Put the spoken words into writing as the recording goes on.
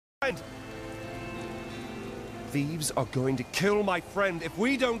Thieves are going to kill my friend if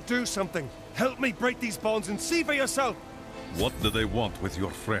we don't do something. Help me break these bonds and see for yourself. What do they want with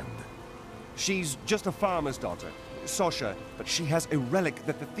your friend? She's just a farmer's daughter, Sasha, but she has a relic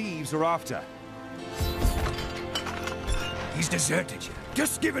that the thieves are after. He's deserted you.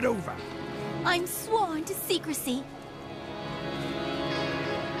 Just give it over. I'm sworn to secrecy.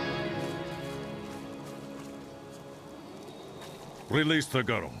 Release the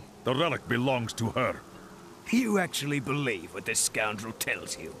girl. The relic belongs to her. You actually believe what this scoundrel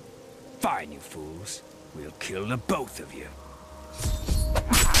tells you? Fine, you fools. We'll kill the both of you.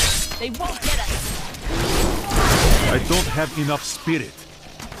 They won't get us. I don't have enough spirit.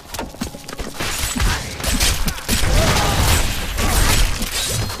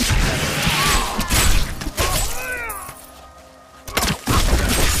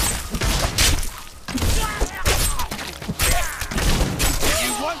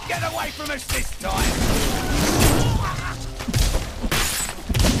 You won't get away from us this time!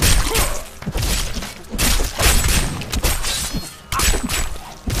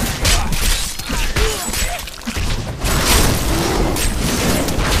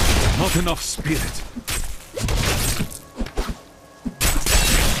 Not enough spirit.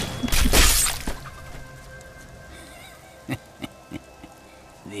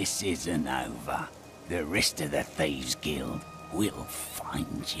 This isn't over. The rest of the Thieves' Guild will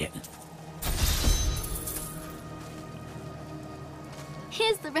find you.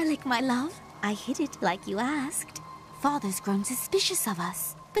 Here's the relic, my love. I hid it like you asked. Father's grown suspicious of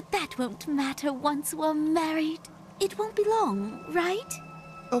us, but that won't matter once we're married. It won't be long, right?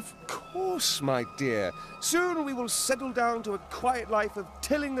 Of course, my dear. Soon we will settle down to a quiet life of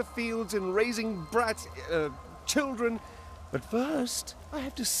tilling the fields and raising children. But first, I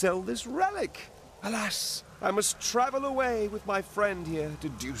have to sell this relic. Alas, I must travel away with my friend here to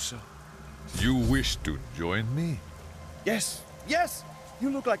do so. You wish to join me? Yes, yes! You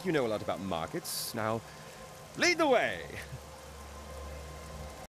look like you know a lot about markets. Now, lead the way!